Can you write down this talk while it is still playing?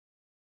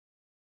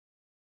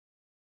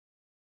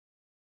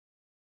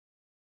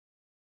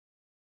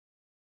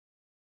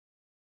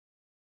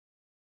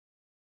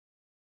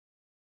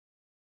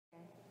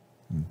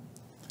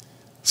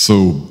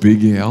So,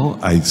 Big Al,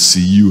 I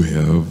see you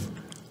have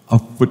a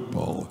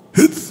football.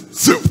 It's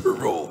Super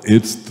Bowl.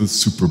 It's the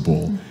Super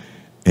Bowl.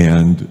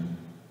 And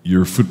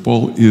your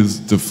football is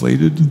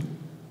deflated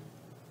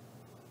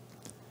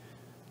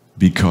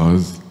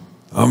because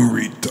I'm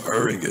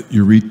retiring it.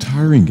 You're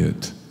retiring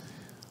it.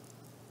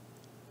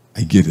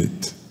 I get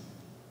it.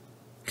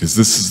 Because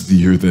this is the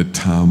year that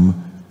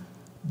Tom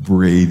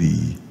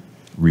Brady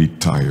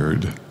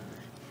retired.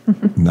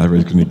 Not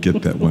everybody's going to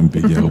get that one,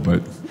 Big Al,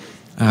 but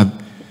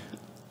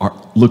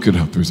look it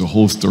up. There's a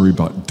whole story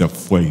about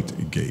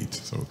Deflategate.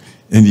 So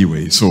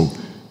anyway, so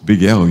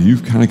Big Al,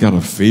 you've kind of got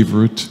a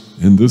favorite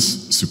in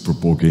this Super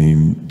Bowl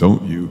game,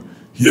 don't you?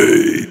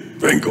 Yay,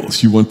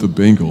 Bengals. You want the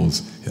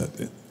Bengals.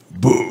 Yeah,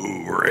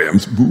 boo,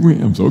 Rams. Boo,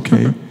 Rams.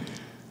 Okay.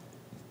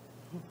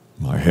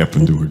 I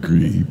happen to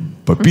agree.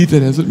 But be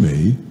that as it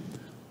may,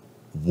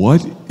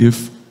 what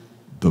if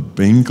the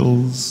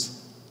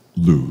Bengals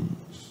lose?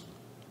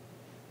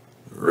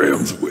 The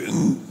Rams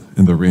win,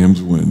 and the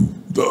Rams win.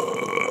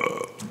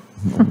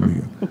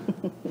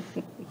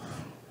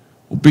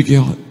 Well, Big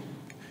Al,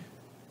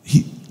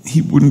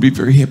 he wouldn't be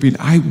very happy, and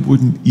I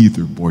wouldn't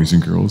either, boys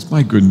and girls.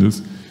 My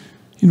goodness.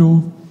 You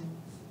know,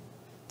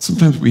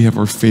 sometimes we have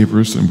our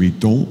favorites and we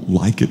don't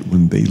like it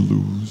when they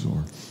lose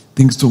or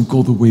things don't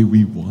go the way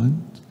we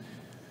want.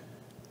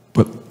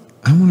 But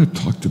I want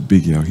to talk to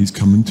Big Al. He's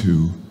coming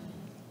too.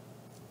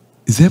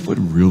 Is that what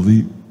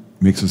really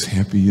makes us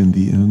happy in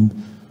the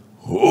end?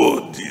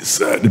 Oh,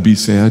 sad to be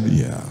sad?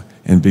 Yeah.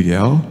 And Big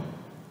Al,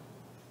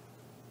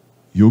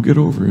 you'll get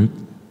over it.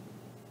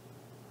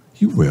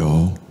 You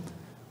will.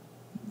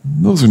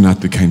 Those are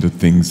not the kind of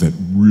things that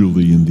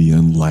really in the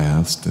end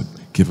last, that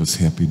give us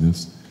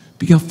happiness.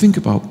 Big Al, think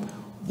about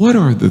what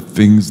are the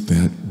things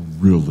that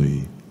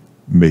really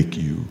make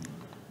you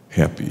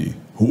happy?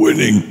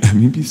 Winning. I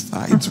mean,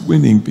 besides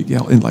winning, Big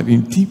Al, and I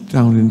mean, deep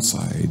down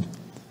inside,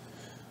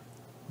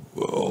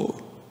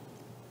 well,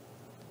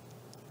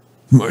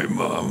 my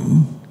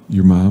mom,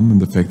 your mom,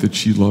 and the fact that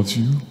she loves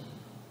you,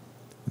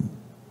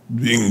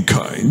 being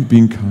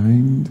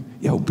kind.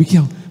 Yeah, Big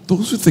Al,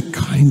 those are the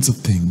kinds of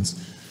things,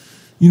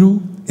 you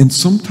know, and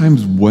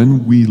sometimes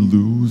when we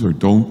lose or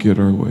don't get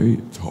our way,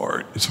 it's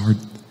hard,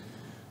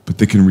 but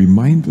they can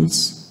remind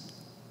us,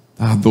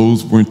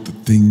 those weren't the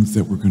things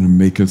that were going to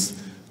make us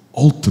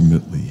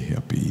ultimately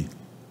happy.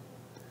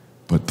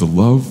 But the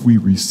love we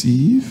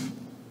receive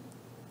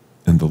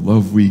and the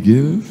love we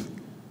give,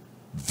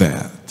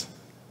 that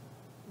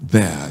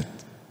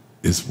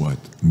is what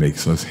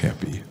makes us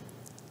happy.